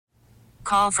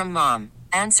Call from mom.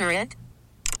 Answer it.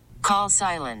 Call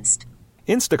silenced.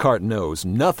 Instacart knows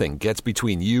nothing gets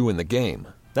between you and the game.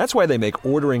 That's why they make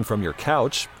ordering from your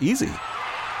couch easy.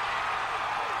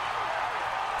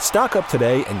 Stock up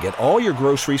today and get all your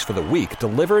groceries for the week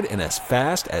delivered in as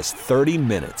fast as 30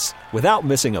 minutes without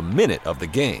missing a minute of the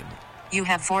game. You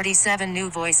have 47 new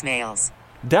voicemails.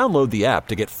 Download the app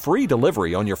to get free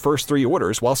delivery on your first 3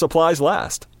 orders while supplies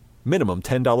last. Minimum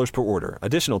 $10 per order.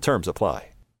 Additional terms apply.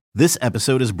 This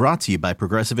episode is brought to you by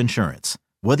Progressive Insurance.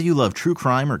 Whether you love true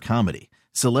crime or comedy,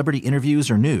 celebrity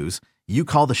interviews or news, you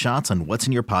call the shots on what's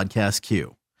in your podcast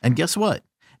queue. And guess what?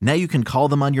 Now you can call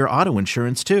them on your auto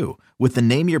insurance too with the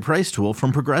Name Your Price tool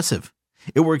from Progressive.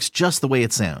 It works just the way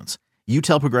it sounds. You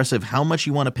tell Progressive how much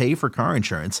you want to pay for car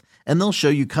insurance, and they'll show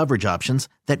you coverage options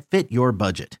that fit your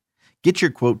budget. Get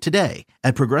your quote today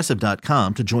at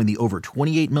Progressive.com to join the over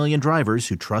 28 million drivers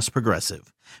who trust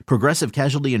Progressive. Progressive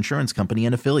Casualty Insurance Company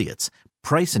and Affiliates.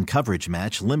 Price and coverage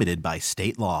match limited by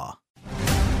state law.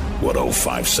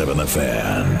 105.7 The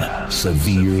Fan.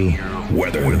 Severe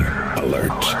weather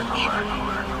alert.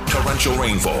 Torrential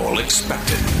rainfall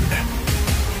expected.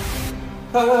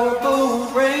 Purple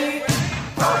rain.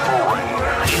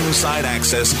 Inside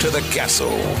access to the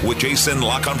castle with Jason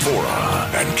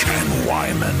LaConfora and Ken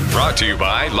Wyman. Brought to you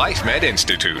by LifeMed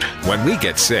Institute. When we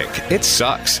get sick, it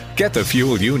sucks. Get the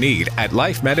fuel you need at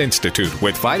LifeMed Institute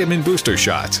with vitamin booster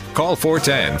shots. Call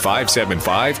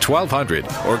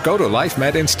 410-575-1200 or go to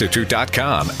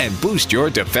lifemedinstitute.com and boost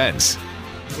your defense.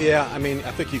 Yeah, I mean,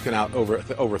 I think you can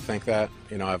overthink that.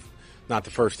 You know, not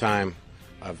the first time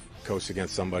I've coached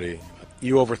against somebody.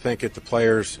 You overthink it. The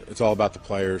players, it's all about the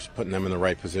players, putting them in the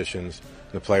right positions.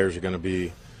 And the players are going to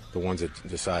be the ones that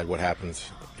decide what happens,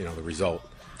 you know, the result.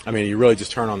 I mean, you really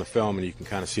just turn on the film and you can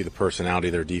kind of see the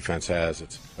personality their defense has.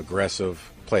 It's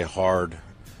aggressive, play hard,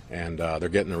 and they're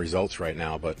getting the results right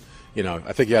now. But, you know,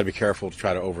 I think you got to be careful to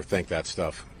try to overthink that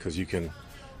stuff because you can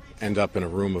end up in a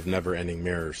room of never-ending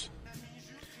mirrors.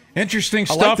 Interesting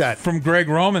stuff from Greg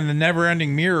Roman, the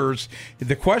never-ending mirrors.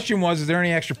 The question was, is there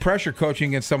any extra pressure coaching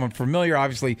against someone familiar?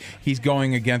 Obviously, he's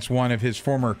going against one of his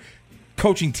former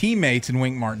coaching teammates in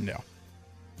Wink Martindale.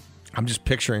 I'm just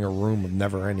picturing a room of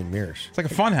never-ending mirrors. It's like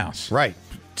a fun house. Right.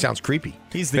 Sounds creepy.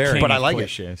 He's the king but I of like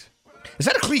cliches. It. Is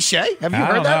that a cliche? Have you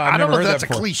heard that? I don't know if that's a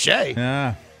cliche.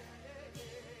 Yeah.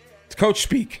 It's coach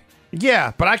speak.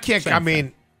 Yeah, but I can't. I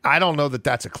mean, I don't know that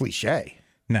that's a cliche.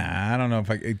 Nah, I don't know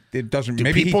if it doesn't. Do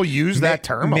maybe people use that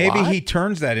term a Maybe lot? he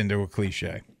turns that into a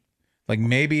cliche. Like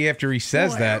maybe after he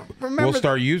says that, we'll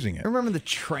start using it. Remember the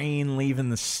train leaving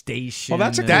the station? Well,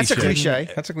 that's a cliche.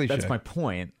 That's a cliche. That's my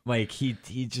point. Like he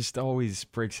just always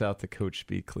breaks out the coach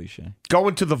speak cliche.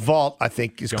 Going to the vault, I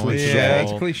think, is cliche. Yeah,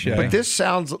 that's cliche. But this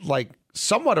sounds like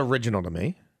somewhat original to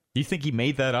me. You think he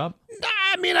made that up?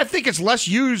 I mean, I think it's less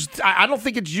used. I don't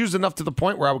think it's used enough to the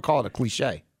point where I would call it a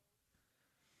cliche.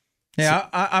 Yeah,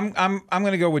 I'm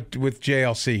going to go with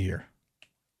JLC here.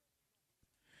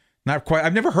 Not quite.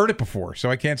 I've never heard it before,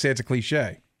 so I can't say it's a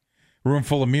cliche. Room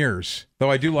full of mirrors, though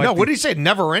I do like. No, what did he say?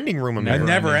 Never-ending room of mirrors.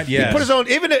 Never-ending. Yeah. He put his own.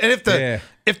 Even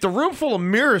if the room full of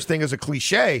mirrors thing is a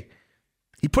cliche,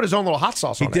 he put his own little hot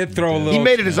sauce on it. He did throw a little. He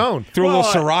made it his own. Threw a little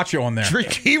sriracha on there.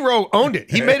 Trick Hero owned it.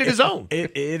 He made it his own.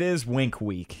 It is Wink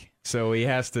Week. So he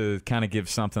has to kind of give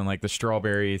something like the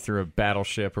strawberry through a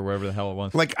battleship or whatever the hell it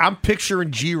was. Like I'm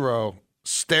picturing Giro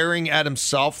staring at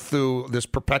himself through this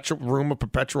perpetual room of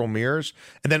perpetual mirrors,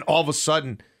 and then all of a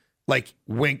sudden, like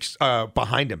Wink's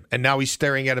behind him, and now he's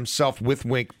staring at himself with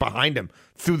Wink behind him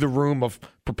through the room of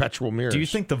perpetual mirrors. Do you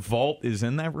think the vault is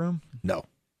in that room? No,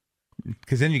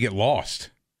 because then you get lost.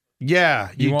 Yeah,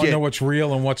 you won't know what's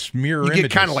real and what's mirror images. You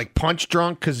get kind of like punch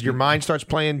drunk because your mind starts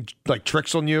playing like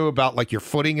tricks on you about like your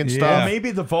footing and stuff. Well,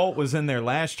 maybe the vault was in there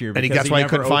last year, and that's why he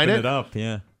couldn't find it. Up.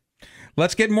 Yeah.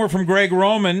 Let's get more from Greg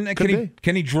Roman.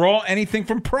 Can he draw anything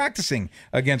from practicing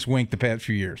against Wink the past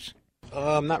few years?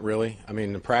 Not really. I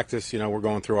mean, in practice, you know, we're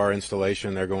going through our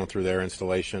installation. They're going through their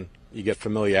installation. You get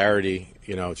familiarity,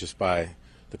 you know, just by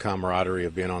the camaraderie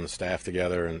of being on the staff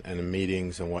together and in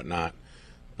meetings and whatnot.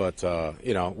 But,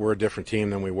 you know, we're a different team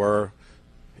than we were.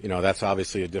 You know, that's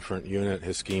obviously a different unit.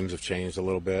 His schemes have changed a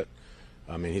little bit.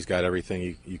 I mean, he's got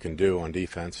everything you can do on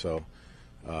defense, so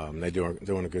they're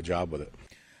doing a good job with it.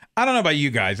 I don't know about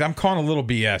you guys. I'm calling a little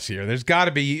BS here. There's got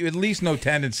to be at least no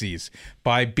tendencies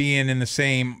by being in the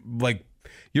same, like,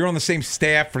 you're on the same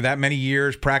staff for that many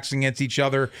years, practicing against each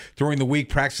other during the week,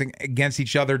 practicing against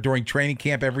each other during training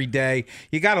camp every day.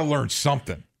 You got to learn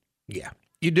something. Yeah,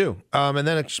 you do. And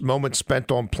then it's moments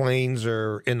spent on planes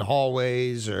or in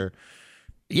hallways or,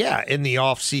 in the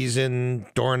off season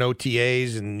during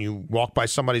OTAs, and you walk by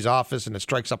somebody's office and it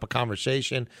strikes up a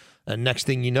conversation. And next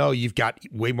thing you know, you've got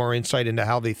way more insight into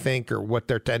how they think or what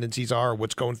their tendencies are or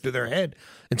what's going through their head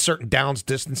in certain downs,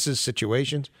 distances,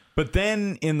 situations. But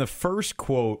then in the first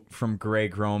quote from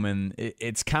Greg Roman,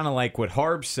 it's kind of like what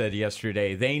Harb said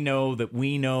yesterday. They know that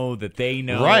we know that they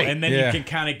know. Right. And then you can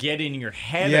kind of get in your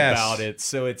head about it.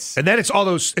 So it's... And then it's all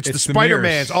those... It's the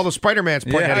Spider-Mans. All the Spider-Mans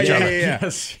pointing at each other. Yeah.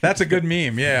 Yes. That's a good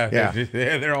meme. Yeah.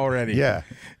 They're all ready. Yeah.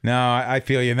 No, I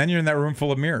feel you. And then you're in that room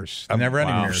full of mirrors.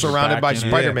 Never-ending mirrors. Surrounded by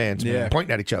Spider-Mans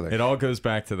pointing at each other. It all goes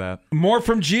back to that. More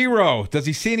from Giro. Does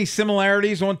he see any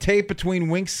similarities on tape between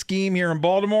Wink's scheme here in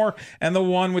Baltimore and the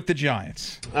one with the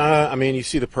Giants? I mean, you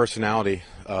see the personality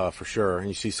for sure, and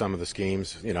you see some of the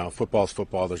schemes. You know, football's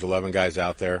football. There's 11 guys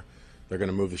out there. They're going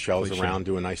to move the shells around,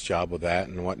 do a nice job with that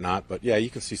and whatnot. But, yeah,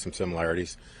 you can see some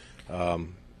similarities.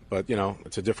 But, you know,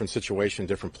 it's a different situation,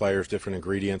 different players, different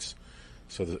ingredients.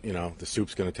 So, the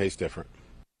soup's going to taste different.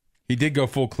 He did go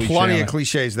full cliche. Plenty of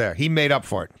cliches there. He made up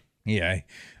for it. Yeah.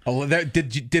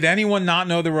 Did anyone not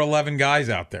know there were 11 guys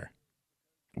out there?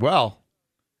 Well,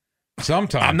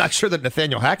 sometimes. I'm not sure that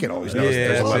Nathaniel Hackett always knows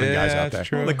there's 11 guys out there.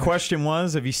 True. Well, the question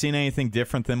was, have you seen anything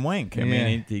different than Wink? I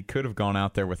mean, he could have gone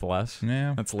out there with less.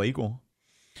 Yeah. That's legal.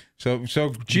 So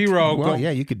Giro... Well,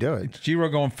 yeah, you could do it. Giro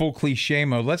going full cliche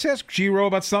mode. Let's ask Giro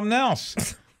about something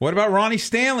else. What about Ronnie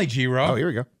Stanley, Giro? Oh, here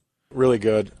we go. Really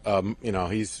good.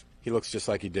 He looks just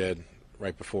like he did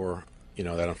right before,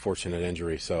 that unfortunate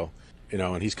injury. So,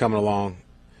 and he's coming along.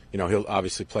 He'll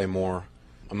obviously play more.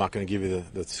 I'm not going to give you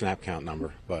the snap count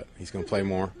number, but he's going to play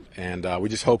more. And we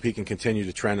just hope he can continue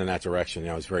to trend in that direction.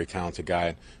 He's a very talented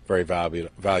guy, very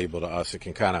valuable to us. It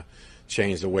can kind of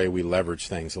change the way we leverage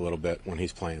things a little bit when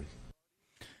he's playing.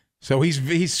 So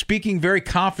he's speaking very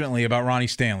confidently about Ronnie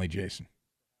Stanley, Jason.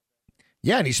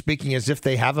 Yeah, and he's speaking as if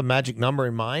they have a magic number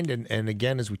in mind. And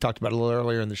again, as we talked about a little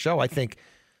earlier in the show, I think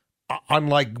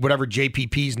unlike whatever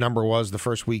JPP's number was the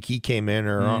first week he came in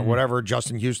or whatever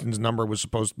Justin Houston's number was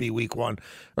supposed to be week one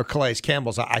or Calais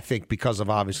Campbell's, I think because of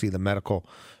obviously the medical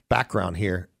background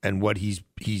here and what he's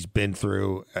been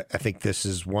through, I think this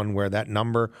is one where that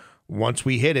number, once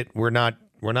we hit it, we're not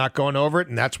going over it,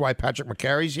 and that's why Patrick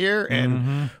McCarry's here,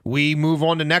 and we move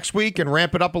on to next week and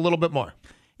ramp it up a little bit more.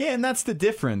 Yeah, and that's the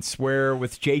difference where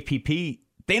with JPP,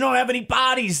 they don't have any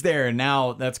bodies there.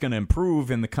 Now that's going to improve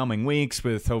in the coming weeks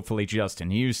with hopefully Justin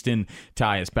Houston,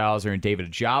 Tyus Bowser, and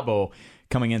David Ajabo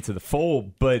coming into the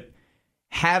fold. But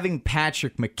having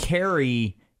Patrick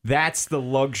McCarry, that's the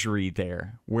luxury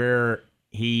there where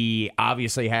he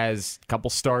obviously has a couple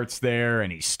starts there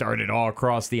and he started all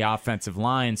across the offensive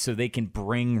line so they can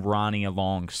bring Ronnie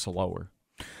along slower.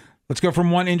 Let's go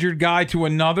from one injured guy to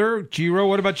another. Giro,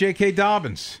 what about J.K.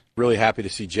 Dobbins? Really happy to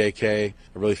see J.K. I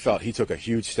really felt he took a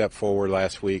huge step forward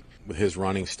last week with his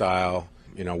running style,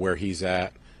 where he's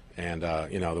at. And,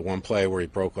 the one play where he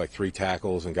broke like 3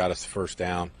 tackles and got us the first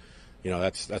down,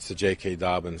 that's the J.K.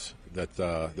 Dobbins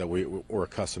that we were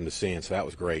accustomed to seeing. So that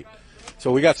was great.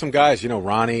 So we got some guys,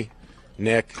 Ronnie,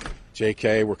 Nick,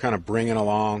 J.K. We're kind of bringing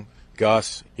along.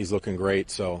 Gus, he's looking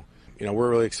great. So, we're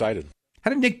really excited. How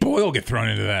did Nick Boyle get thrown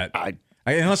into that?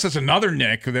 Unless that's another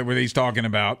Nick that he's talking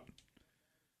about.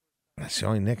 That's the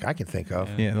only Nick I can think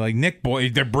of. Yeah, like Nick Boyle.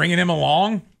 They're bringing him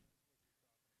along?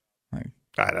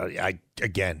 I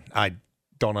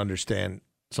don't understand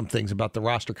some things about the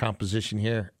roster composition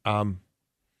here. But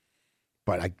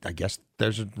I guess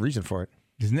there's a reason for it.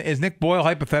 Is Nick Boyle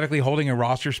hypothetically holding a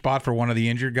roster spot for one of the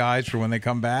injured guys for when they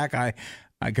come back?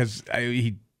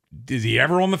 Is he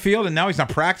ever on the field? And now he's not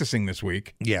practicing this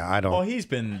week. Yeah, I don't. Well, he's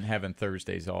been having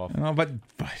Thursdays off. No, but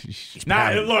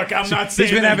look, I'm not saying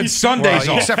he's been having Sundays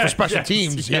off, except for special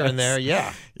teams here and there.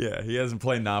 Yeah, he hasn't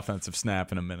played an offensive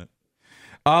snap in a minute.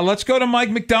 Let's go to Mike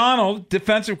McDonald,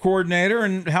 defensive coordinator.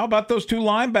 And how about those 2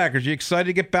 linebackers? You excited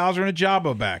to get Bowser and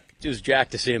Ajabo back? It was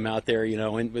jacked to see him out there,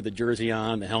 with the jersey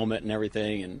on, the helmet and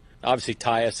everything. And obviously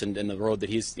Tyus and the road that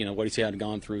he's, what he's had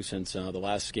gone through since the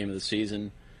last game of the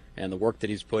season. And the work that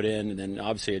he's put in, and then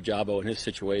obviously Ajabo in his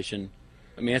situation.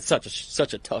 I mean, it's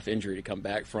such a tough injury to come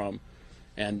back from,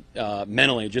 and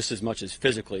mentally just as much as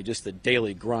physically, just the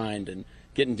daily grind and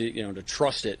getting to to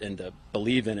trust it and to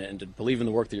believe in it and to believe in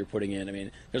the work that you're putting in. I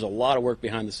mean, there's a lot of work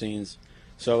behind the scenes,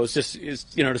 so it's to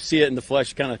see it in the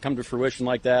flesh kind of come to fruition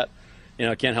like that.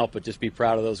 I can't help but just be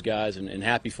proud of those guys and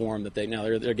happy for them that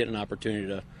they're getting an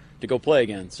opportunity to go play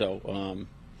again. So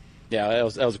that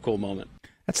was a cool moment.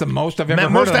 That's the most I've ever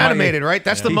heard. Most animated, right?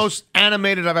 That's the most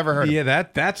animated I've ever heard. Yeah,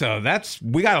 that's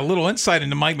we got a little insight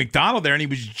into Mike McDonald there, and he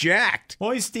was jacked.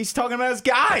 Well, he's talking about his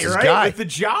guy, right? Guy. With the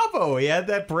Ajabo. He had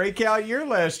that breakout year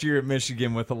last year at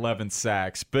Michigan with 11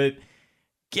 sacks. But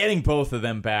getting both of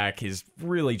them back is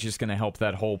really just going to help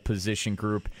that whole position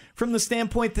group from the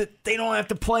standpoint that they don't have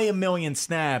to play a million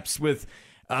snaps with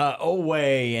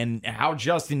Oweh and how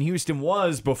Justin Houston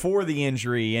was before the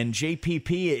injury and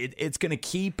JPP. It's going to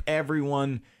keep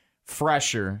everyone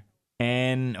fresher,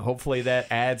 and hopefully that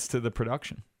adds to the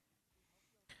production.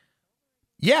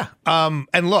 Yeah.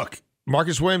 And look,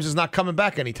 Marcus Williams is not coming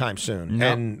back anytime soon. No.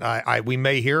 And we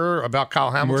may hear about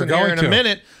Kyle Hamilton We're here going in a to.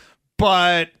 minute,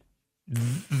 but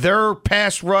their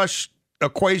pass rush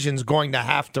equation's going to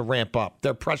have to ramp up.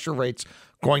 Their pressure rate's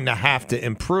going to have to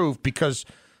improve because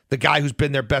the guy who's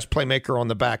been their best playmaker on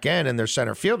the back end and their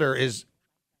center fielder is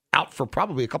out for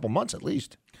probably a couple months at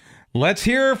least. Let's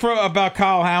hear about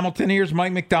Kyle Hamilton. Here's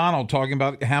Mike McDonald talking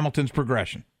about Hamilton's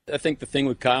progression. I think the thing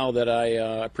with Kyle that I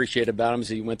appreciate about him is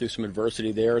he went through some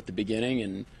adversity there at the beginning,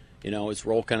 and his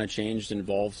role kind of changed and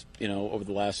evolved over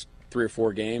the last 3 or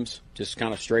 4 games. Just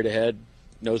kind of straight ahead,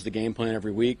 knows the game plan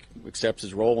every week, accepts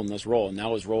his role in this role, and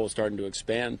now his role is starting to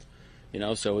expand.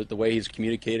 So the way he's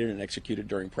communicated and executed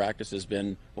during practice has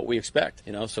been what we expect.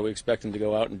 So we expect him to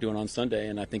go out and do it on Sunday,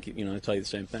 and I think I'll tell you the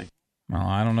same thing. Well,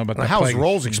 I don't know about that. How his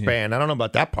roles expand? I don't know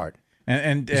about that part.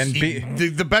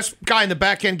 The best guy in the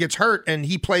back end gets hurt, and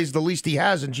he plays the least he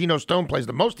has, and Geno Stone plays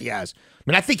the most he has. I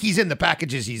mean, I think he's in the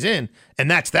packages he's in,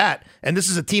 and that's that. And this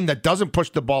is a team that doesn't push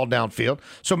the ball downfield.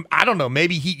 So I don't know.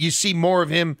 Maybe you see more of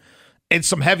him in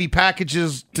some heavy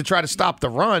packages to try to stop the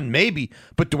run, maybe.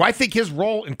 But do I think his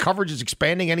role in coverage is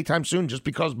expanding anytime soon just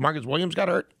because Marcus Williams got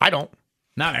hurt? I don't.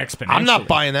 Not exponentially. I'm not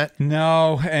buying that.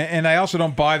 No, and I also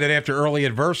don't buy that after early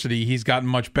adversity, he's gotten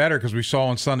much better because we saw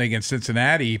on Sunday against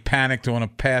Cincinnati, he panicked on a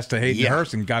pass to Hayden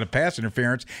Hurst and got a pass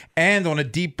interference. And on a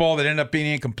deep ball that ended up being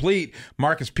incomplete,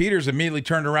 Marcus Peters immediately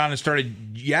turned around and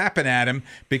started yapping at him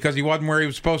because he wasn't where he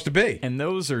was supposed to be. And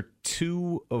those are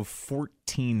 2 of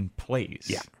 14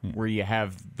 plays where you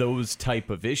have those type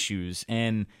of issues.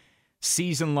 And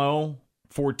season low,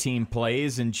 14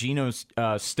 plays, and Geno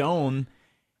Stone,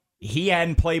 he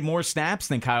hadn't played more snaps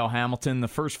than Kyle Hamilton the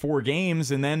first 4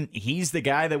 games, and then he's the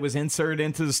guy that was inserted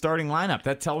into the starting lineup.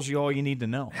 That tells you all you need to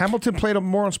know. Hamilton played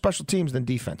more on special teams than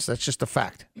defense. That's just a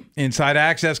fact. Inside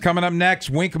Access coming up next.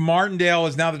 Wink Martindale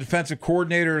is now the defensive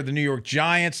coordinator of the New York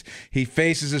Giants. He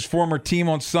faces his former team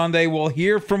on Sunday. We'll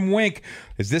hear from Wink.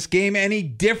 Is this game any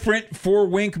different for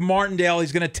Wink Martindale?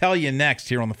 He's going to tell you next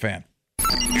here on The Fan.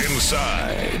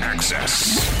 Inside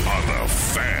Access on The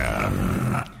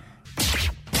Fan.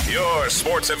 Your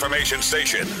sports information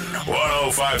station,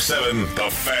 105.7 The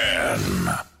Fan.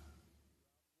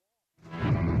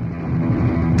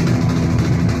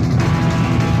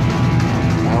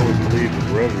 I always believe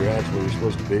that wherever you're at is where you're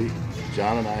supposed to be.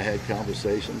 John and I had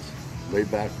conversations way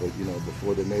back,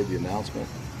 before they made the announcement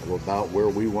about where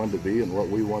we wanted to be and what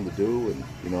we wanted to do. And,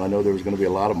 I know there was going to be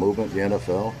a lot of movement in the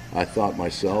NFL. I thought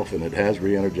myself, and it has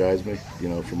re-energized me,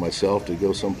 for myself to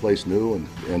go someplace new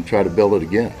and try to build it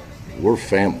again. We're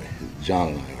family,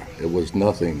 John and I are. It was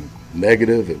nothing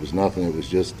negative. It was nothing. It was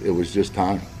just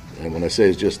time. And when I say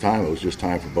it's just time, it was just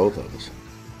time for both of us.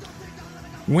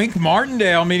 Wink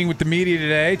Martindale meeting with the media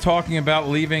today, talking about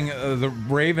leaving the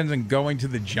Ravens and going to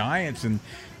the Giants, and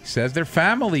says they're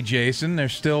family, Jason.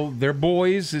 They're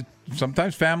boys.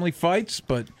 Sometimes family fights,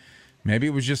 but maybe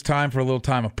it was just time for a little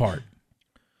time apart.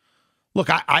 Look,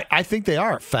 I think they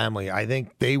are family. I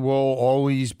think they will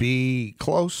always be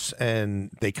close,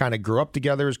 and they kind of grew up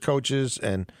together as coaches,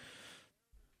 and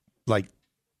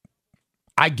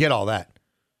I get all that.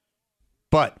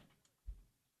 But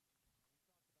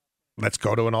let's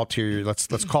go to an ulterior.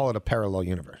 Let's call it a parallel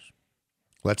universe.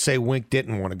 Let's say Wink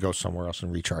didn't want to go somewhere else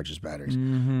and recharge his batteries.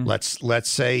 Mm-hmm. Let's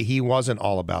say he wasn't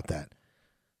all about that.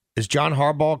 Is John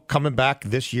Harbaugh coming back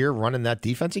this year running that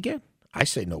defense again? I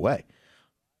say no way.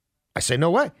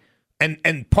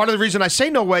 And part of the reason I say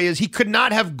no way is he could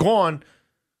not have gone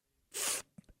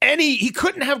he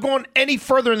couldn't have gone any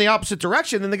further in the opposite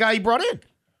direction than the guy he brought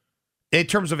in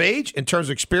terms of age, in terms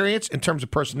of experience, in terms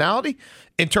of personality,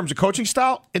 in terms of coaching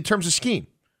style, in terms of scheme.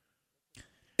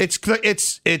 It's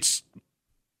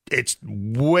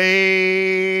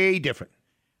way different.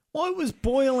 Well, it was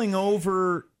boiling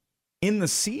over in the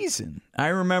season. I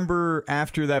remember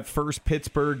after that first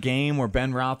Pittsburgh game where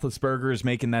Ben Roethlisberger is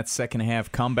making that second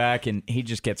half comeback, and he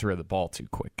just gets rid of the ball too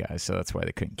quick, guys. So that's why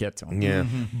they couldn't get to him. Yeah,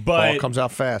 But ball comes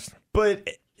out fast. But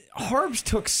Harbs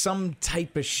took some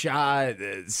type of shot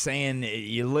saying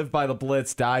you live by the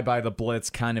blitz, die by the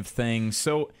blitz kind of thing.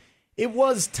 So it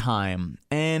was time.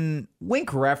 And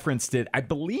Wink referenced it. I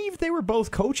believe they were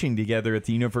both coaching together at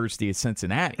the University of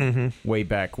Cincinnati way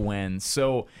back when.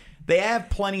 So they have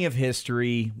plenty of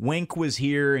history. Wink was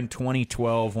here in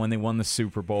 2012 when they won the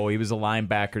Super Bowl. He was a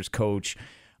linebackers coach.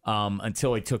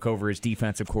 until he took over as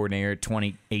defensive coordinator in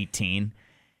 2018.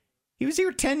 He was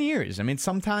here 10 years. I mean,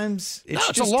 sometimes it's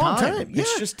a just long time. time. Yeah.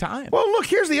 It's just time. Well, look,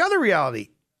 here's the other reality.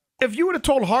 If you would have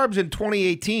told Harbs in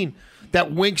 2018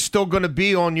 that Wink's still going to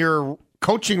be on your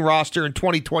coaching roster in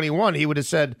 2021, he would have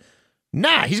said,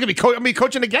 nah, he's going to be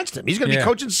coaching against him. He's going to be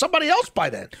coaching somebody else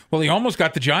by then. Well, he almost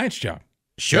got the Giants job.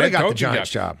 Should have got the Giants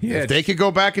job. Yeah, if they could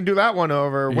go back and do that one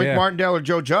over Wink Martindale or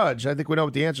Joe Judge, I think we know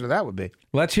what the answer to that would be.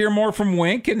 Let's hear more from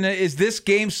Wink. And is this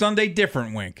game Sunday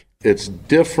different, Wink? It's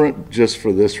different just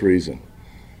for this reason.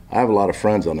 I have a lot of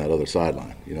friends on that other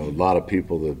sideline. A lot of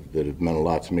people that have meant a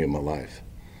lot to me in my life.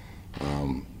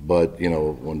 But,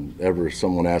 whenever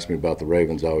someone asks me about the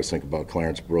Ravens, I always think about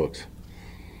Clarence Brooks,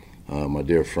 my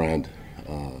dear friend.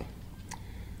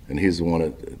 And he's the one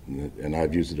and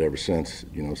I've used it ever since,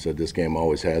 said this game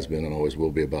always has been and always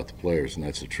will be about the players, and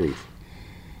that's the truth.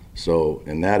 So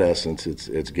in that essence,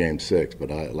 it's game 6. But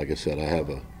like I said, I have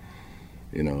a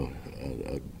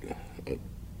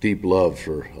deep love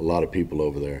for a lot of people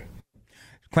over there.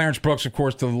 Clarence Brooks, of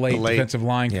course, the late defensive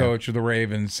line coach of the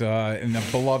Ravens, and a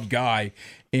beloved guy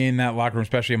in that locker room,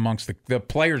 especially amongst the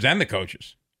players and the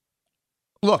coaches.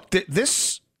 Look,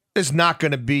 this is not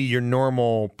going to be your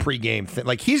normal pregame thing.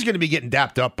 Like, he's going to be getting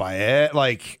dapped up by it,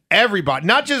 like everybody,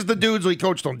 not just the dudes he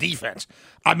coached on defense.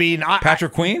 I mean,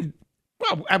 Patrick Queen?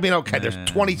 Well, I mean, okay, there's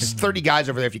 20, 30 guys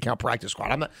over there if you count practice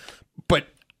squad. But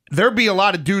there'll be a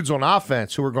lot of dudes on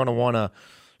offense who are going to want to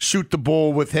shoot the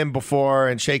bull with him before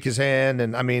and shake his hand.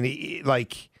 And I mean, he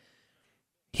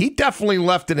definitely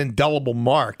left an indelible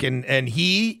mark. And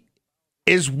he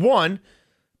is one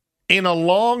in a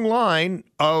long line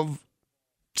of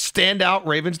standout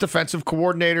Ravens defensive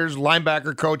coordinators,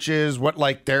 linebacker coaches.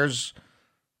 There's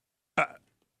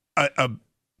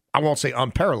I won't say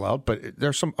unparalleled, but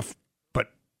there's some,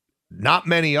 but not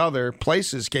many other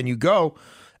places can you go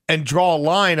and draw a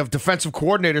line of defensive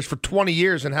coordinators for 20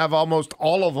 years and have almost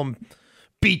all of them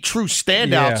be true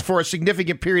standouts for a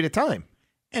significant period of time.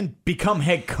 And become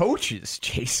head coaches,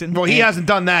 Jason. Well, he hasn't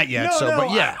done that yet.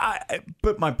 But yeah.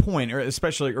 But my point,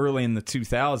 especially early in the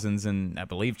 2000s, and I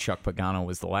believe Chuck Pagano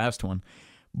was the last one,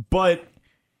 but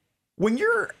when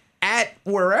you're at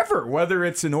wherever, whether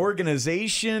it's an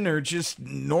organization or just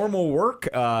normal work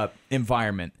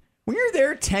environment, when you're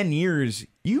there 10 years,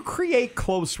 you create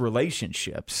close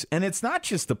relationships. And it's not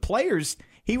just the players.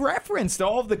 He referenced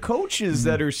all of the coaches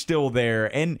that are still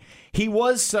there. And he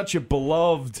was such a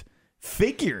beloved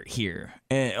figure here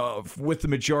with the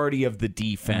majority of the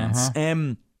defense.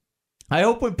 And I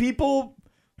hope when people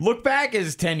look back at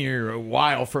his tenure a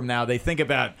while from now, they think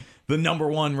about the number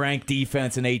 1 ranked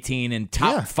defense in 18 and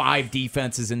top 5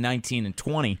 defenses in 19 and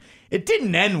 20. It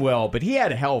didn't end well, but he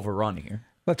had a hell of a run here.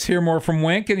 Let's hear more from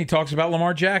Wink, and he talks about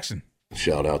Lamar Jackson.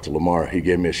 Shout out to Lamar. He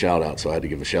gave me a shout out, so I had to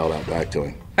give a shout out back to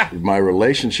him. My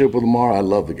relationship with Lamar, I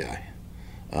love the guy.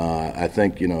 I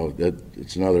think, that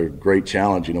it's another great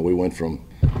challenge. We went from,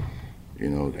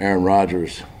 Aaron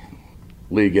Rodgers,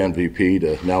 league MVP,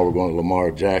 to now we're going to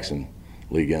Lamar Jackson,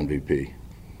 league MVP.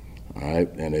 All right,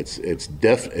 and it's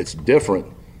different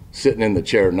sitting in the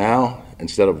chair now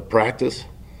instead of practice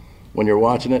when you're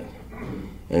watching it.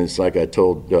 And it's like I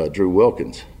told Drew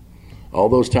Wilkins, all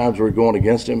those times we were going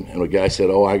against him, and a guy said,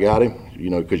 "Oh, I got him,"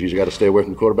 because you got to stay away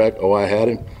from the quarterback. "Oh, I had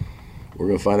him." We're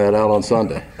going to find that out on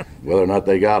Sunday, whether or not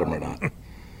they got him or not.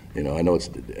 I know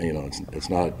it's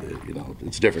not,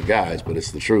 it's different guys, but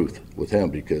it's the truth with him,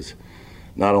 because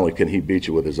not only can he beat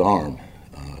you with his arm,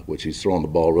 which he's throwing the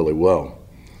ball really well,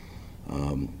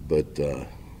 but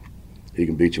he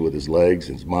can beat you with his legs,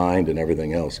 his mind, and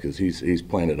everything else, because he's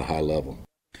playing at a high level.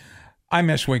 I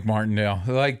miss Wink Martindale.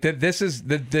 Like, this is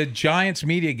the Giants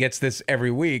media gets this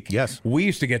every week. Yes, we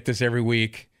used to get this every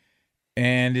week,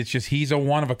 and it's just he's a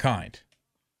one of a kind.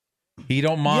 He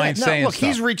don't mind saying look, stuff.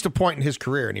 He's reached a point in his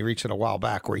career, and he reached it a while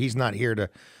back, where he's not here to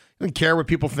doesn't care what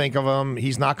people think of him.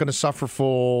 He's not going to suffer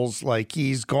fools. Like,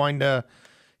 he's going to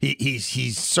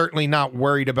he's certainly not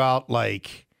worried about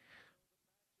like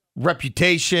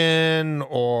reputation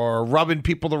or rubbing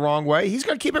people the wrong way. He's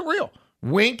going to keep it real.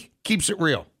 Wink keeps it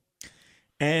real.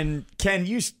 And Ken,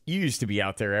 you used to be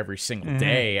out there every single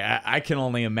day. I can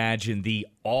only imagine the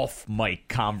off-mic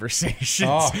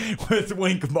conversations with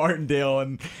Wink Martindale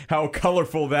and how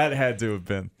colorful that had to have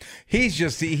been. He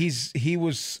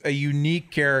was a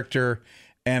unique character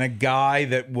and a guy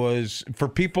that was, for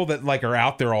people that are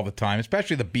out there all the time,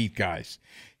 especially the beat guys,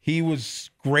 he was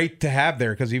great to have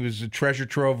there because he was a treasure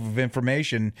trove of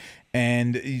information.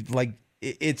 And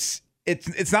it's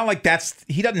not like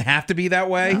he doesn't have to be that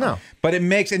way. No. But it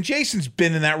makes, and Jason's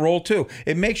been in that role too,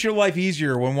 it makes your life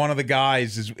easier when one of the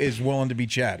guys is willing to be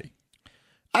chatty.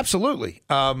 Absolutely.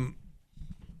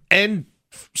 and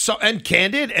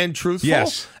candid and truthful.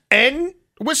 Yes. And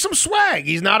with some swag.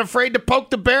 He's not afraid to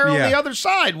poke the bear on Yeah. the other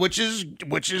side, which is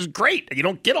great. You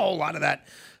don't get a whole lot of that,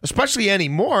 especially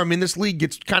anymore. I mean, this league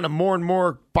gets kind of more and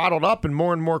more bottled up and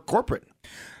more corporate.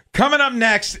 Coming up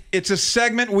next, it's a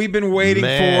segment we've been waiting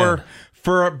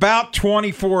for about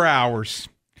 24 hours.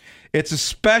 It's a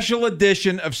special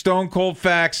edition of Stone Cold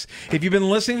Facts. If you've been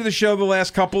listening to the show the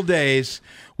last couple days,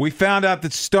 we found out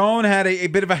that Stone had a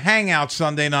bit of a hangout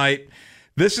Sunday night.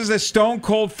 This is a Stone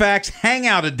Cold Facts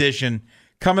hangout edition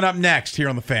coming up next here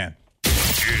on The Fan.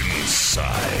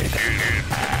 Inside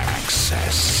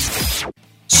Access.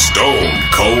 Stone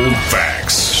Cold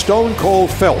Facts. Stone Cold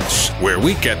Phelps. Where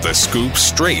we get the scoop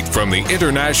straight from the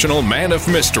international man of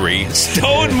mystery,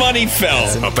 Stone Money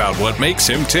Phelps. About what makes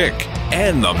him tick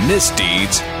and the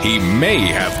misdeeds he may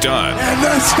have done. And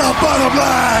that's the bottom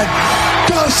line.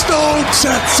 The Stone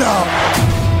said so.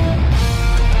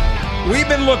 We've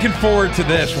been looking forward to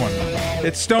this one.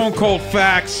 It's Stone Cold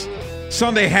Facts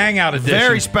Sunday Hangout Edition.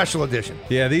 Very special edition.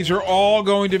 Yeah, these are all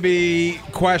going to be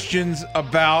questions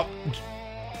about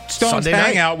Stone's Sunday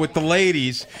hangout night. with the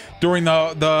ladies during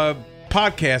the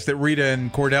podcast that Rita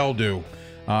and Cordell do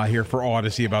here for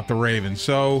Odyssey about the Ravens.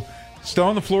 So,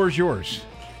 Stone, the floor is yours.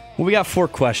 Well, we got 4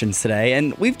 questions today,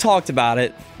 and we've talked about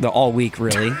it all week,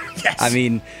 really. Yes. I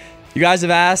mean, you guys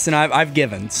have asked, and I've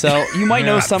given. So you might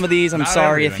know some of these. I'm Not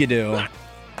sorry everything. if you do. What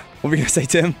were you going to say,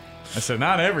 Tim? I said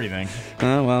not everything.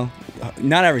 Well,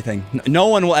 not everything. No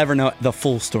one will ever know the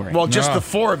full story. Well, just the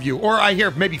 4 of you, or I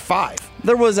hear maybe 5.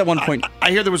 There was at one point.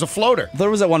 I hear there was a floater. There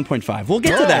was at 1.5. We'll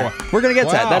get to that. We're going to get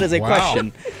to that. That is a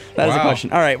question. That is a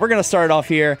question. All right, we're going to start off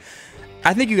here.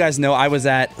 I think you guys know I was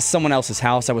at someone else's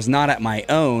house. I was not at my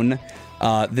own.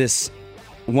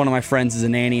 One of my friends is a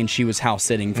nanny, and she was house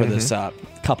sitting for this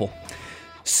couple.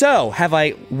 So, have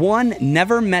I, 1,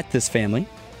 never met this family?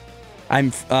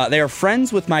 They are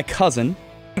friends with my cousin.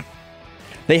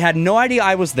 They had no idea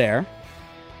I was there,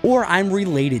 or I'm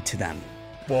related to them.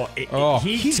 Well,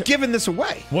 he's giving this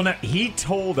away. Well, no, he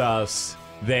told us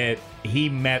that he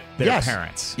met their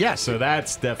parents. Yes. So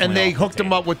that's definitely. And they off the hooked him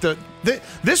table. up with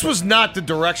this was not the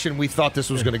direction we thought this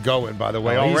was going to go in, by the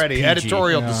way, Oh, he's already. PG.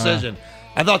 Editorial Yeah. decision.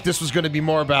 I thought this was going to be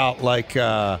more about, like,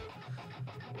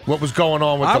 what was going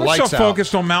on with I the was lights so out.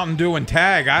 focused on Mountain Dew and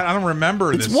Tag. I don't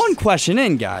remember It's this. one question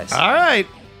in, guys. All right.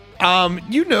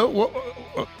 You know,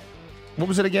 what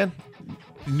was it again?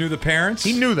 You knew the parents?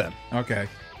 He knew them. Okay.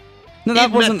 No, He that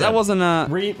met wasn't. That them.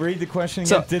 wasn't. Read the question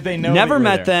So, again. Did they know? Never that you were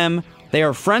met there? them. They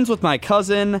are friends with my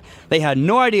cousin. They had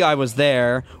no idea I was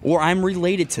there, or I'm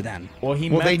related to them. Well, he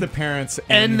Well, met they- the parents,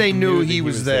 And they knew that he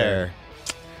was there.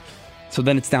 So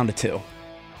then it's down to 2.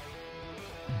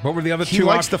 What were the other He 2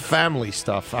 likes options? the family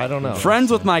stuff. I don't know.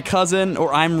 Friends with my cousin,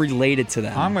 or I'm related to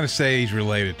them. I'm going to say he's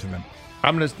related to them.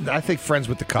 I think friends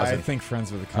with the cousin. I think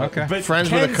friends with a cousin. Okay. But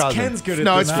Friends with a Ken's- cousin. Ken's good at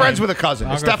No, this. it's friends with a cousin.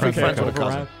 I'll It's go definitely friends friends with with a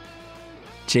a cousin.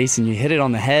 Jason, you hit it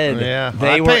on the head. Yeah.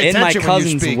 They I were pay in my attention when you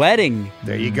cousin's speak. wedding.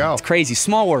 There you go. It's crazy.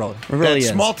 Small world. It really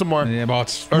is. Baltimore. Yeah, well,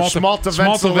 it's Or Smalta,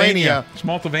 Pennsylvania.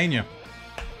 Smaltavania.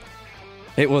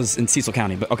 It was in Cecil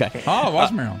County, but okay. Oh, it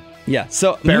was Maryland. Yeah.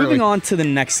 So Barely. moving on to the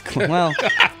next. Well,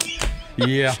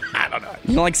 Yeah. I don't know.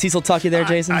 you don't like Cecil Tucky there,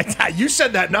 Jason? You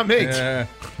said that, not me.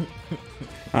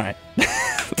 All right.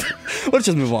 Let's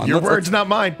just move on. Your Let's- words, not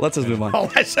mine. Let's just move on. All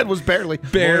I said was barely.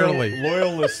 Barely.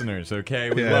 Loyal listeners, okay?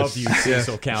 We Yes. love you,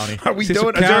 Cecil County. Are we Cecil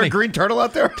doing? Is there a County. green turtle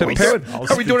out there? Are we doing? I'll Are we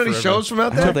speak doing any forever. shows from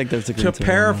out I there? don't think there's a To green turtle.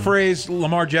 paraphrase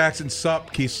Lamar Jackson's sup,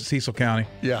 Cecil County.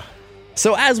 Yeah.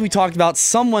 So as we talked about,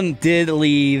 someone did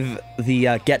leave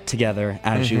the get-together,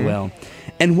 as you will.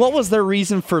 And what was their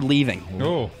reason for leaving?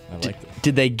 Oh. I like that.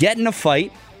 Did they get in a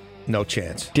fight? No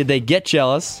chance. Did they get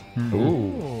jealous?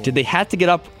 Ooh. Did they have to get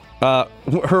up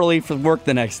early for work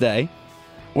the next day?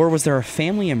 Or was there a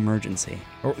family emergency?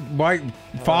 Or why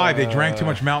 5? They drank too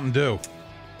much Mountain Dew.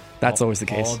 That's always the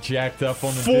case. All jacked up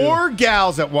on the 4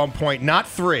 gals at one point, not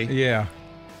 3, Yeah.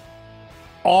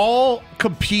 all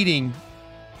competing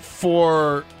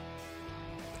for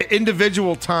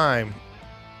individual time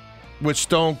with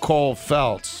Stone Cold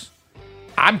Phelps.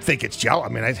 I'm thinking it's jealous. I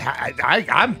mean,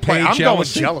 I'm going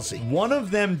with jealousy. One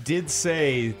of them did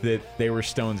say that they were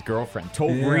Stone's girlfriend.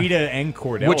 Told Rita and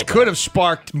Cordell. Which could have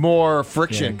sparked more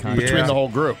friction Yeah, between yeah. the whole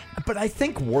group. But I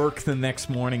think work the next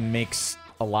morning makes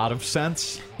a lot of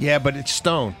sense. Yeah, but it's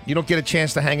Stone. You don't get a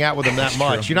chance to hang out with him that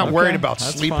much. You're not Okay, worried about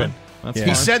that's sleeping. fine. That's He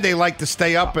fine. said they like to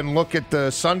stay up and look at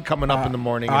the sun coming up in the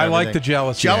morning. and I like everything. the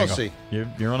jealousy Jealousy.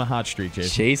 You're on a hot streak,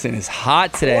 Jason. Jason is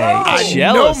hot today. I Jealousy.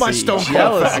 know my Stone Cold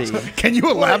Jealousy. facts. Can you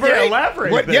elaborate? Yeah,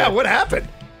 elaborate What, there. yeah, what happened?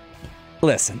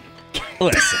 Listen.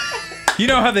 You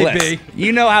know how they Liz, be.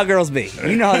 You know how girls be.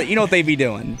 You know what they be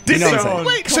doing. You know what I'm saying?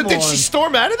 Wait, so did she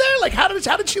storm out of there? Like, how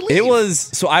did she leave? It was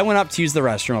so I went up to use the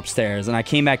restroom upstairs, and I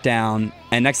came back down,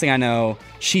 and next thing I know,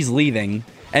 she's leaving,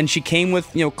 and she came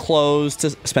with clothes to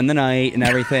spend the night and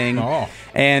everything.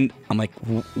 And I'm like,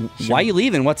 why are you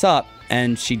leaving? What's up?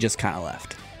 And she just kind of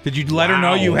left. Did you let her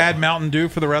know you had Mountain Dew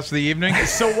for the rest of the evening?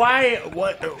 So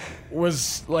what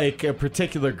was like a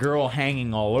particular girl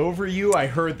hanging all over you? I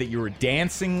heard that you were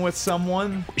dancing with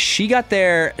someone. She got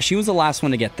there. She was the last one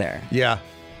to get there. Yeah.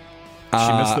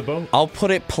 She missed the boat. I'll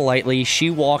put it politely. She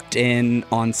walked in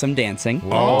on some dancing.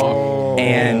 Oh.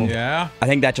 And yeah. I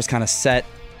think that just kind of set.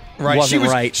 Right.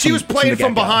 Wasn't She was playing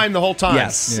from behind the whole time.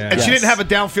 Yes. And she didn't have a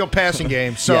downfield passing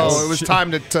game, so it was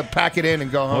time to pack it in and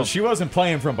go home. Well, she wasn't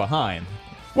playing from behind.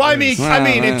 Well, I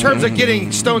mean, in terms of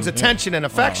getting Stone's attention and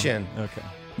affection. Okay.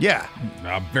 Yeah.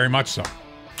 Very much so.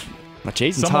 But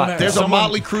Jason's hot. There's a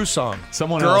Motley Crue song.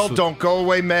 Girl, don't go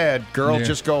away mad. Girl,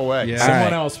 just go away. Yeah.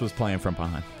 Someone else was playing from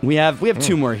behind. We have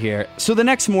two more here. So the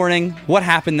next morning, what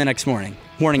happened the next morning?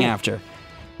 Morning after.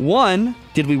 One,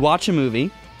 did we watch a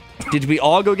movie? Did we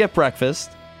all go get breakfast?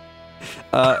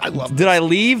 Did I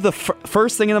leave the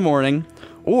first thing in the morning?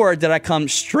 Or did I come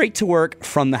straight to work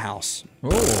from the house?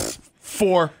 Oh.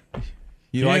 4.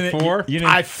 You like 4?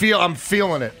 I'm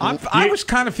feeling it. I was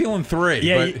kind of feeling 3.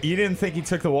 Yeah, but you didn't think he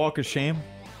took the walk of shame?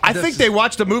 I think they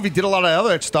watched the movie, did a lot of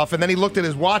other stuff, and then he looked at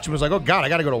his watch and was like, "Oh God, I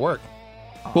got to go to work."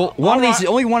 Well,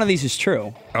 only one of these is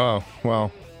true. Oh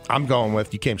well, I'm going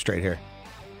with you. Came straight here.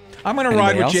 I'm going to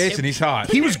ride with Jason. He's hot.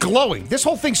 He was glowing. This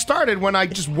whole thing started when I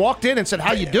just walked in and said,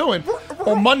 "How you doing?"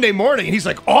 on Monday morning, and he's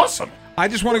like, "Awesome." I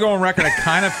just want to go on record. I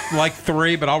kind of like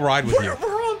 3, but I'll ride with you.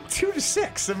 We're on 2 to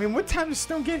 6. I mean, what time does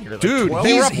Stone get here? Like Dude,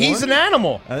 12? he's an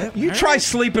animal. You try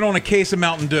sleeping on a case of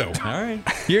Mountain Dew. All right.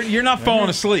 You're not falling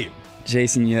asleep.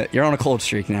 Jason, you're on a cold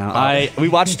streak now. We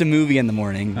watched a movie in the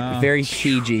morning, very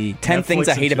PG. 10 Things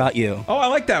I Hate About You. Oh, I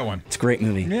like that one. It's a great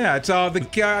movie. Yeah, it's the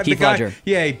guy. Heath Ledger.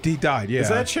 Yeah, he died. Yeah. Is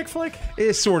that a chick flick?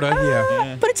 It's sort of.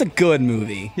 Yeah. But it's a good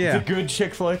movie. Yeah. It's a good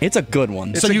chick flick. It's a good one.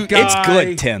 It's it's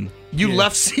good, Tim. You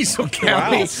left Cecil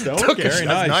County. Wow, Stone, Very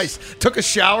nice. Took a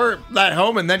shower at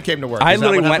home and then came to work. I Is that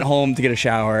literally what went happened? home to get a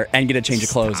shower and get a change of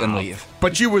clothes and leave.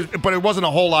 But it wasn't a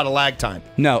whole lot of lag time.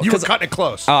 No, you were 'cause- cutting it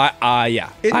close. Yeah.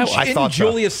 Isn't thought so.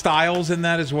 Julia Stiles in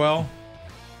that as well?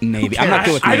 Maybe. I'm not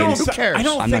good with names. Who cares? I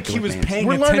don't I'm not think good he with was names. paying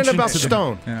We're attention learning about to the-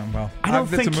 Stone. Yeah, well, I don't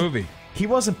think it's a movie. He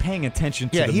wasn't paying attention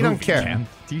to Yeah, the he movie. don't care. Man.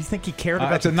 Do you think he cared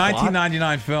about It's a the plot?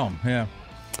 1999 film. Yeah.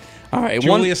 All right.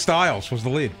 Julia Stiles was the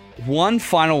lead. One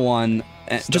final one.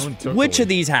 Just took which the of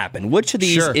these happened? Which of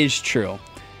these Sure. is true?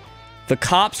 The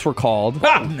cops were called.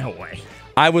 Oh, no way.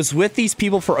 I was with these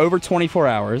people for over 24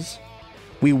 hours.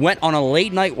 We went on a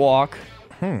late night walk,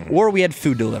 or we had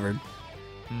food delivered.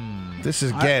 This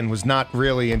is was not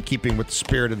really in keeping with the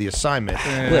spirit of the assignment.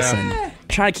 Listen,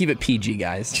 try to keep it PG,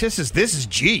 guys. This is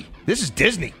G. This is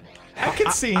Disney. I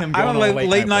could see him I going don't on a like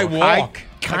late night walk.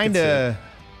 Kind of.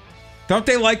 Don't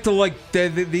they like to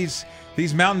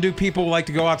these Mountain Dew people like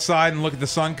to go outside and look at the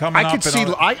sun coming up? I could see.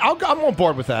 I'm on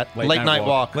board with that. Late night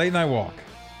walk. Late night walk.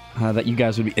 That you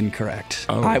guys would be incorrect.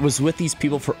 I was with these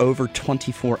people for over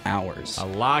 24 hours. A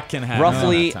lot can happen.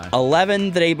 Roughly in that time.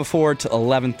 11 the day before to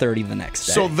 11:30 the next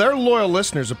day. So they're loyal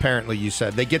listeners, apparently. You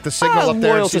said they get the signal up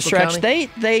there. Loyal in to Cecil stretch. County?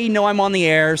 They know I'm on the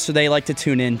air, so they like to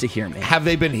tune in to hear me. Have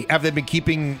they been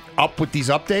keeping up with these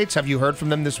updates? Have you heard from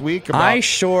them this week? About... I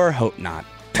sure hope not.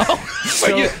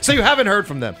 so you haven't heard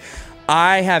from them?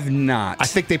 I have not. I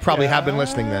think they probably have been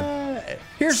listening then.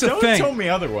 Here's Stone the thing. told me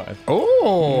otherwise.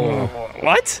 Oh,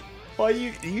 What? Well,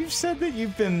 you've said that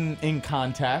you've been in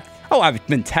contact. Oh, I've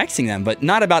been texting them, but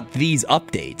not about these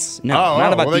updates. No,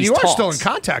 not about well, then these you talks. are still in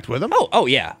contact with them. Oh,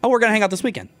 yeah. Oh, we're gonna hang out this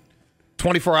weekend.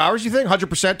 24 hours, you think?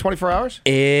 100% 24 hours?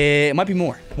 It might be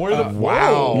more. What are the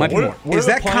wow. Might be more. Is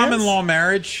that common law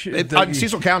marriage? In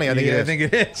Cecil County, I think it is. I think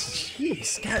it is.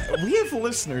 Jeez, God, we have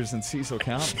listeners in Cecil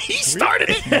County. He started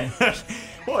it.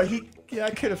 Well, I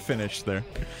could have finished there.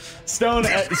 Stone,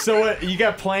 so you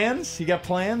got plans? You got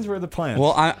plans? Where are the plans?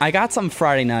 Well, I got some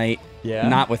Friday night. Yeah?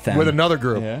 Not with them. With another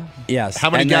group. Yeah. Yes.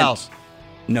 How many And then- gals?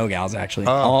 No gals, actually.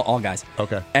 Oh. All guys.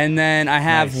 Okay. And then I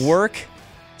have Nice. work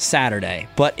Saturday.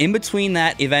 But in between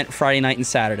that event, Friday night and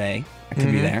Saturday, I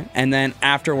could be there. And then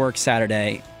after work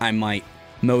Saturday, I might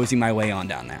mosey my way on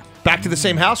down there. Back to the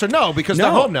same house or no? Because No.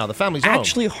 they're home now. The family's home.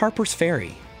 Actually, Harper's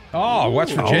Ferry. Oh,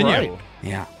 West Virginia. All right.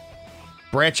 Yeah.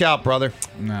 Branch out, brother.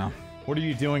 No. What are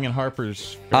you doing in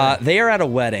Harper's Ferry? They are at a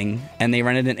wedding, and they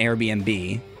rented an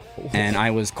Airbnb, and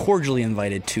I was cordially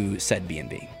invited to said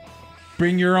B&B.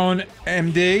 Bring your own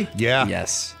MD. Yeah.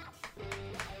 Yes.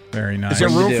 Very nice. Is there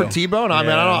room for T-Bone? I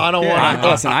mean, I don't want to.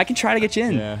 Listen, I can try to get you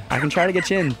in. Yeah. I can try to get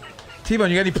you in. T-Bone,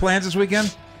 you got any plans this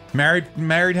weekend? Married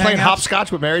Playing hangouts?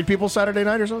 hopscotch with married people Saturday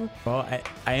night or something? Well,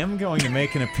 I am going to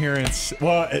make an appearance.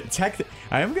 Well,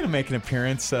 I am going to make an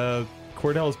appearance.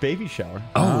 Cordell's baby shower.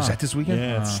 Oh, is that this weekend?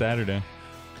 Yeah, it's Saturday.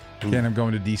 Again, I'm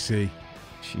going to D.C.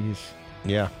 Jeez.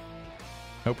 Yeah.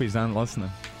 Hope he's not listening.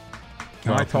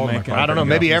 No, I told him. I don't know.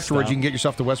 Maybe afterwards you can get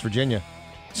yourself to West Virginia.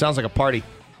 Sounds like a party.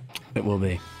 It will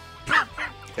be.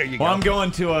 There you Well, go. I'm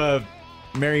going to a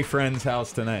Mary friend's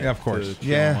house tonight. Yeah, of course. to chill and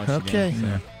Yeah, watch the okay.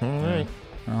 game, so. All right.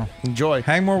 Well, Enjoy.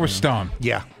 hang more with Stone.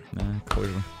 Yeah.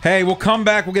 Clearly. Hey, we'll come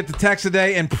back. We'll get the text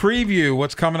today and preview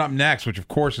what's coming up next, which, of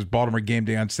course, is Baltimore Game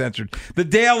Day Uncensored. The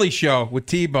Daily Show with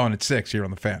T-Bone at 6 here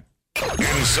on The Fan.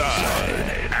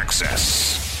 Inside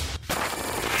Access.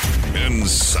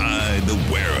 Inside the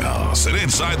warehouse and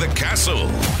inside the castle.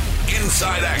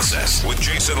 Inside Access with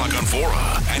Jason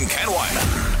LaConfora and Ken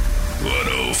Wyman.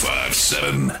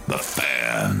 105.7 The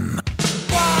Fan.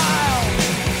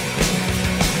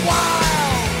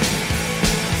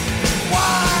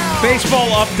 Baseball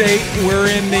update. We're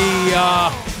in the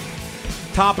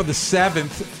top of the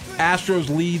 7th. Astros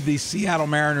lead the Seattle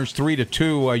Mariners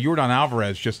 3-2. Yordan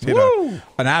Alvarez just hit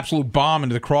an absolute bomb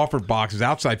into the Crawford boxes.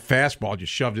 Outside fastball,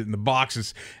 just shoved it in the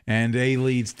boxes. And A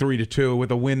leads 3-2.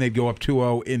 With a win, they'd go up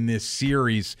 2-0 in this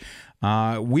series.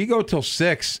 We go till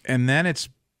 6, and then it's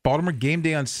Baltimore Game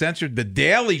Day Uncensored, the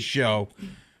Daily Show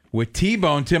with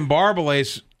T-Bone, Tim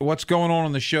Barbalace. What's going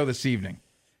on the show this evening?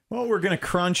 Well, we're going to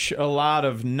crunch a lot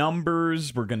of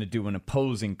numbers. We're going to do an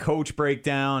opposing coach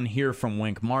breakdown, hear from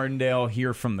Wink Martindale,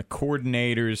 hear from the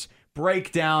coordinators,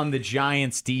 break down the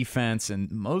Giants' defense, and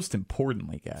most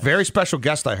importantly, guys. Very special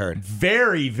guest, I heard.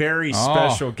 Very, very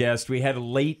special guest. We had a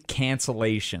late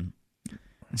cancellation.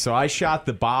 So I shot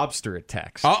the Bobster a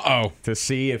text. To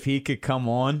see if he could come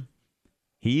on.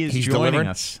 He's joining delivering?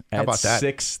 us How at about that?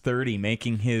 6:30,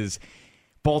 making his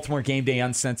Baltimore Game Day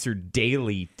Uncensored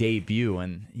daily debut,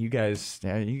 and you guys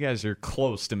are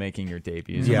close to making your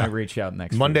debuts. Yeah. I might reach out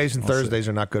next Mondays week. and Thursdays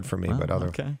are not good for me, but other.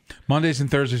 Okay. Mondays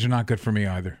and Thursdays are not good for me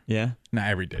either. Yeah? Nah,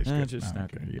 every day's good. Just No,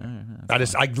 not good. yeah.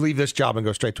 I leave this job and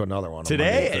go straight to another one. on Monday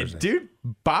Today, and Thursday. dude,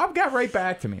 Bob got right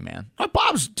back to me, man.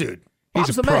 Bob's dude. He's Bob's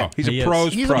a the pro. man. He's a He is.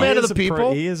 pro's He's pro. a man of He the is a pro-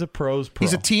 people. He is a pro's pro.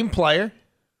 He's a team player.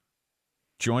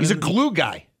 Joining He's a the- glue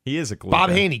guy. He is a glue Bob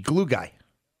guy. Haney, glue guy.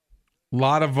 A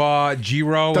lot of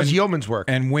Giro Does and, yeoman's work.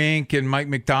 and Wink and Mike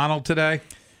McDonald today.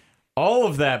 All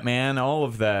of that, man. All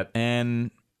of that.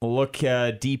 And we'll look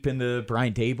deep into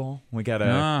Brian Daboll. We got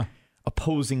a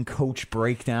opposing coach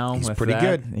breakdown. He's with pretty that.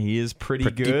 good. He is pretty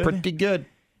good. Pretty good.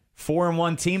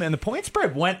 4-1 team. And the point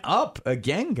spread went up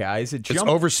again, guys. It It's jumped.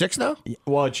 over 6 now?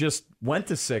 Well, it just went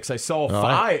to 6. I saw All 5.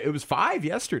 right. It was 5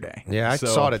 yesterday. Yeah, I So,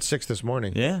 saw it at 6 this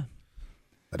morning. Yeah.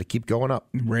 Let it keep going up.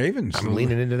 Ravens. I'm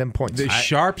leaning into them points. The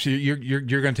Sharps. You're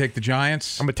going to take the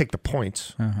Giants. I'm going to take the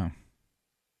points. Uh-huh.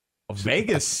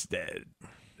 Vegas,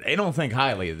 they don't think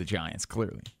highly of the Giants,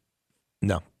 clearly.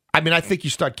 No. I mean, I think you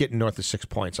start getting north of 6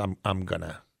 points. I'm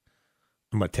gonna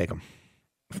take them.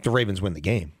 If the Ravens win the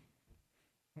game,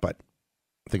 but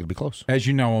I think it'll be close. As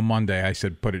you know, on Monday I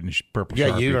said put it in purple.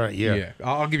 Yeah, Sharpie. yeah.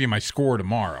 I'll give you my score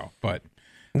tomorrow, but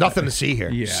nothing to see here.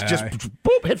 Yeah, just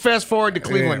boop, hit fast forward to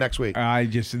Cleveland next week.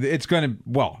 It's going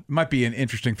to, it might be an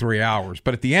interesting 3 hours,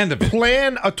 but at the end of it,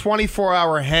 Plan a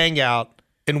 24-hour hangout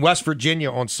in West Virginia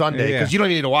on Sunday because you don't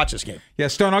need to watch this game. Yeah,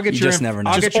 Stone, I'll get your just never know.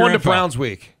 I'll Just get your on to info. Browns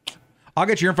week. I'll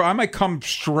get your info. I might come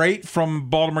straight from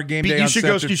Baltimore Game Day. You should go.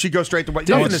 Uncensored. You should go straight to On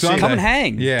nothing to see. Sunday. Come and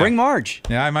hang. Yeah. Bring Marge.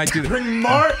 Yeah, I might do that. Bring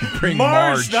Marge. Bring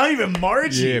Marge. Marge. Not even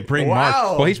Margie. Yeah, bring wow.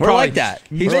 Marge. Well, he's We're probably like that.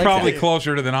 He's We're like probably that.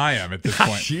 closer to than I am at this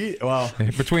point. Well,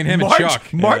 Between him and Marge,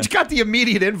 Chuck. Marge got the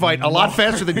immediate invite a lot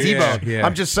faster than T-Bone. Yeah.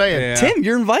 I'm just saying. Yeah. Tim,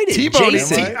 you're invited. T-Bone is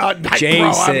Jason.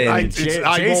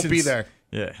 I won't be there.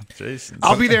 Yeah, Jason.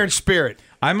 I'll be there in spirit.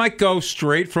 I might go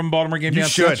straight from Baltimore Game Day You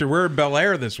should. Uncensored. We're in Bel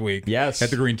Air this week. Yes. At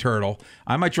the Green Turtle.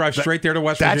 I might drive straight there to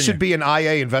West Virginia. That should be an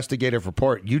IA investigative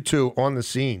report. You two on the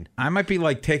scene. I might be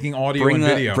like taking audio Bring and the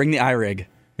video. bring the iRig.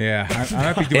 Yeah,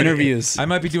 I might be doing Interviews. I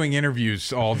might be doing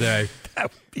interviews all day.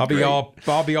 I'll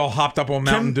be all hopped up on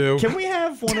Mountain Dew. Can we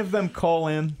have one of them call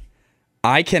in?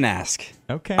 I can ask.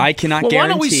 Okay. I cannot Well, guarantee. why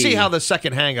don't we see how the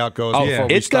second hangout goes? Oh, before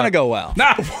we it's gonna start? go well.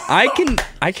 No.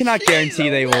 I cannot guarantee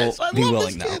they will be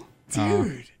willing though.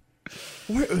 Dude.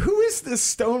 Who is this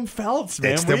Stone Feltz,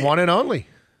 man? It's the one and only.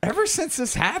 Ever since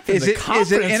this happened, Is the it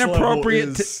confidence inappropriate?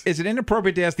 level Is it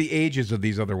inappropriate to ask the ages of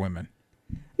these other women?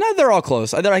 No, they're all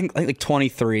close. I think like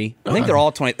 23. I think they're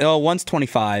all 20. Oh, one's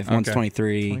 25, one's Okay.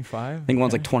 23. 25? I think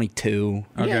one's like 22.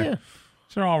 Okay, Yeah.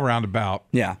 so they're all roundabout.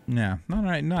 Yeah. Yeah. All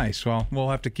right. Nice. Well, we'll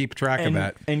have to keep track of and,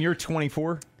 that. and you're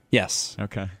 24? Yes.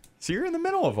 Okay. So you're in the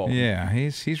middle of all of them. Yeah,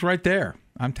 he's right there.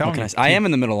 I'm telling you. I am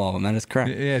in the middle of them. That is correct.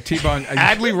 Yeah, T-Bone.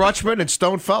 Adley Rutschman and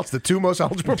Stone Phelps, the two most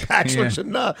eligible bachelors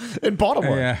in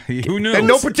Baltimore. Yeah, who knew? In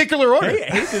no particular order.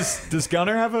 Hey, does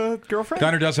Gunnar have a girlfriend?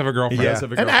 Gunnar does have a girlfriend. Yeah.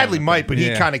 And Adley might, but he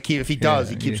Yeah. kind of keeps. If he does,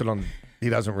 Yeah, he keeps it on. He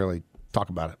doesn't really talk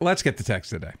about it. Let's get the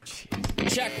text today.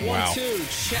 Check one, Wow. two,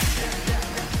 check.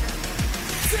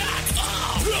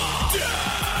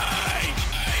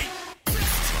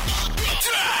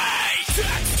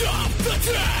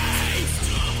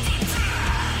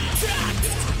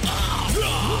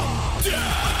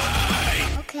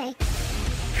 Okay.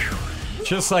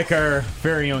 Just like our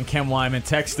very own Ken Wyman,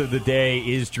 text of the day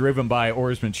is driven by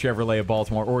Oarsman Chevrolet of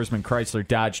Baltimore, Oarsman Chrysler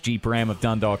Dodge Jeep Ram of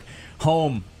Dundalk,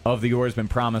 home of the Oarsman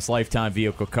Promise lifetime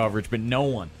vehicle coverage, but no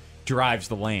one drives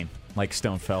the lane like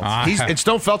Stone Phelps. And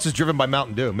Stone Phelps is driven by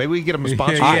Mountain Dew. Maybe we can get him a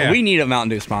sponsor. We need a Mountain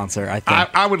Dew sponsor, I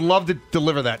think. I would love to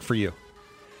deliver that for you.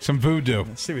 Some voodoo.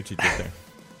 Let's see what you did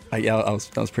there. Yeah,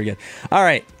 that was pretty good. All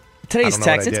right. Today's I don't know text, what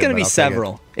I it's did, going to but be I'll take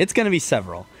several. It's going to be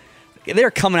several.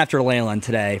 They're coming after Leyland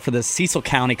today for the Cecil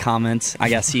County comments I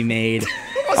guess he made.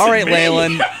 All right, me.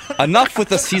 Leyland, enough with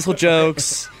the Cecil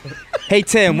jokes. Hey,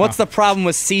 Tim, what's the problem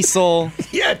with Cecil?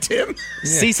 Yeah, Tim.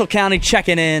 Cecil County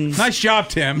checking in. Nice job,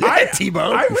 Tim. Hi,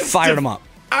 T-Bone. Fired him up.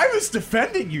 I was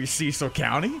defending you, Cecil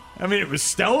County. I mean, it was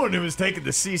Stone who was taking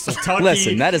the Cecil Tucky.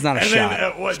 Listen, that is not a and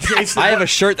shot. Then, Jason, I have a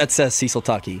shirt that says Cecil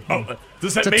Tucky. Oh,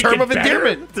 does that It's a make term it of better?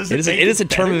 endearment. Does It is a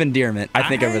term better? of endearment, I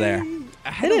think, over there.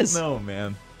 I It don't is. know,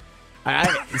 man.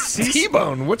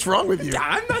 T-Bone, what's wrong with you?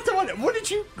 I'm not the one. What did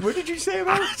you say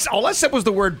about it? All I said was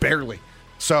the word barely.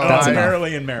 So That's enough.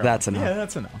 Barely in Maryland. That's enough. Yeah,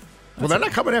 that's enough. Well, they're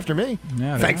not coming after me.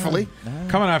 Yeah, they thankfully.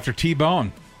 Coming after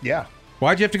T-Bone. Yeah.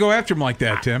 Why'd you have to go after him like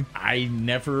that, Tim? I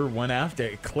never went after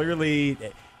it. Clearly,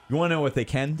 you want to know what they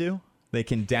can do? They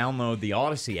can download the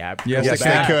Odyssey app. Yes, Go they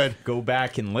back- could. Go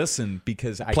back and listen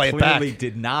because I Play it back. clearly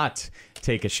did not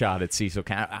take a shot at Cecil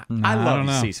County. I I love don't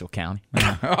you, know. Cecil County.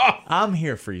 I'm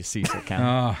here for you, Cecil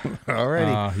County.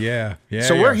 Alrighty. Yeah.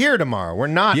 So we're here tomorrow. We're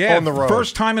not on the road.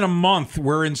 First time in a month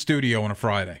we're in studio on a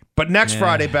Friday. But next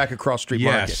Friday back at Cross Street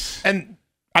Yes. Market. And,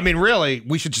 I mean, really,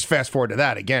 we should just fast forward to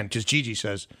that again because Gigi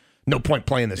says no point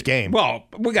playing this game. Well,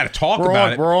 we got to talk we're about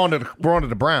on, it. We're on to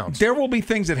the Browns. There will be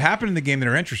things that happen in the game that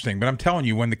are interesting, but I'm telling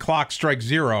you, when the clock strikes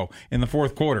 0 in the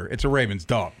fourth quarter, it's a Ravens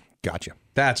dub. Gotcha.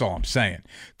 That's all I'm saying.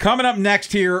 Coming up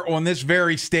next here on this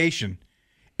very station,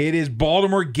 it is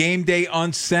Baltimore Game Day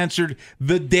Uncensored,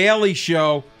 The Daily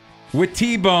Show with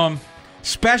T-Bone.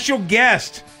 Special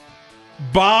guest,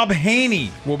 Bob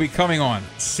Haney, will be coming on.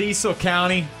 Cecil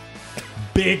County,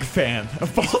 big fan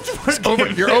of Baltimore.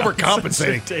 You're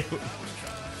overcompensating.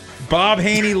 Bob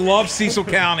Haney loves Cecil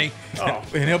County,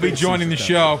 and he'll be joining the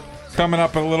show coming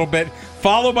up in a little bit.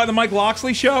 Followed by the Mike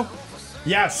Loxley Show.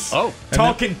 Yes. Oh.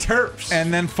 Talking Terps.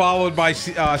 And then followed by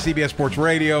CBS Sports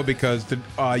Radio because the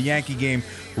Yankee game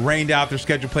rained out. Their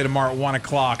scheduled play tomorrow at 1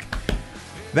 o'clock.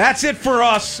 That's it for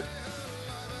us.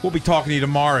 We'll be talking to you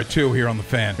tomorrow at 2 here on The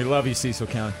Fan. We love you, Cecil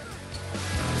County.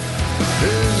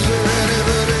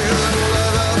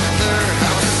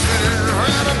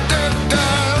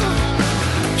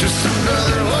 Just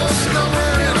another lost number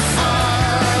in a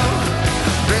file.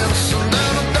 Dancing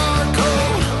down a dark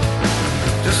hole.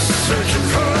 Just searching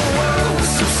for a world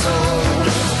with some soul.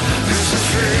 This is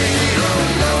radio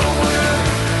nowhere.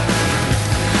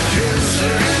 Is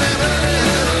there anybody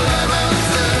alive out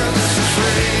there? This is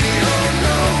radio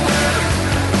nowhere.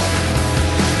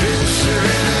 Is there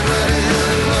anybody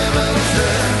alive out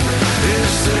there?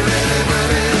 Is there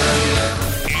anybody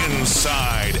alive?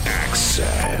 Inside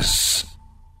Access.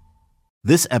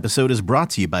 This episode is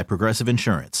brought to you by Progressive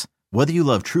Insurance. Whether you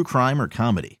love true crime or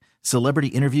comedy, celebrity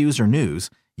interviews or news,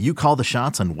 you call the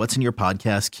shots on what's in your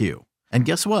podcast queue. And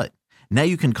guess what? Now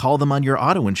you can call them on your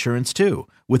auto insurance too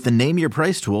with the Name Your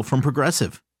Price tool from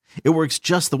Progressive. It works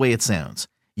just the way it sounds.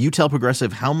 You tell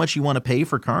Progressive how much you want to pay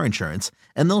for car insurance,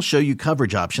 and they'll show you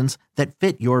coverage options that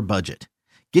fit your budget.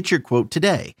 Get your quote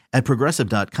today at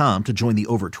Progressive.com to join the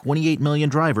over 28 million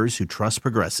drivers who trust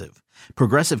Progressive.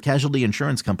 Progressive Casualty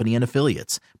Insurance Company and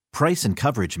Affiliates. Price and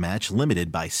coverage match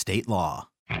limited by state law.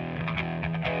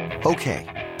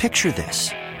 Okay, picture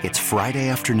this. It's Friday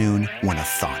afternoon when a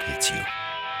thought hits you.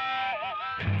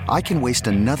 I can waste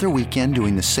another weekend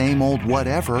doing the same old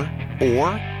whatever, or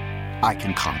I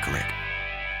can conquer it.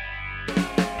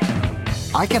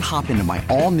 I can hop into my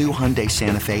all-new Hyundai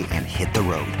Santa Fe and hit the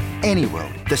road. Any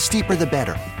road. The steeper, the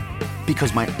better.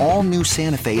 Because my all-new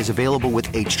Santa Fe is available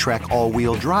with H-Track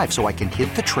all-wheel drive, so I can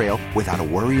hit the trail without a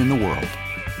worry in the world.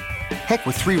 Heck,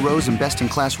 with 3 rows and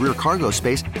best-in-class rear cargo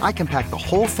space, I can pack the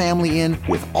whole family in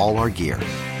with all our gear.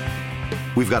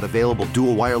 We've got available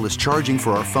dual wireless charging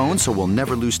for our phones, so we'll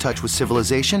never lose touch with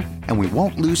civilization, and we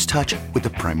won't lose touch with the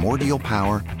primordial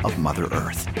power of Mother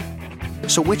Earth.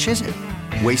 So which is it?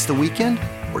 Waste the weekend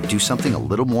or do something a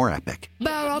little more epic?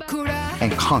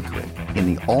 And conquer it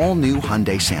in the all-new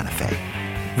Hyundai Santa Fe.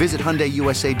 Visit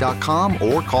HyundaiUSA.com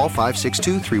or call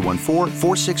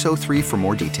 562-314-4603 for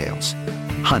more details.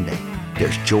 Hyundai,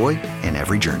 there's joy in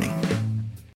every journey.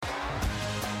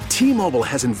 T-Mobile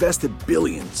has invested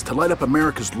billions to light up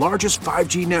America's largest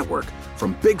 5G network,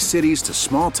 from big cities to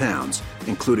small towns,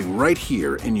 including right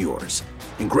here in yours.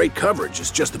 And great coverage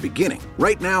is just the beginning.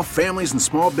 Right now, families and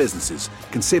small businesses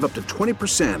can save up to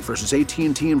 20% versus AT&T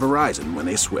and Verizon when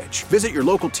they switch. Visit your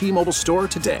local T-Mobile store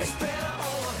today.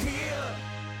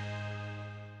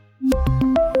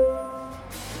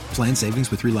 Plan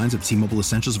savings with 3 lines of T-Mobile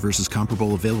Essentials versus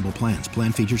comparable available plans.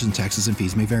 Plan features and taxes and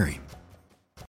fees may vary.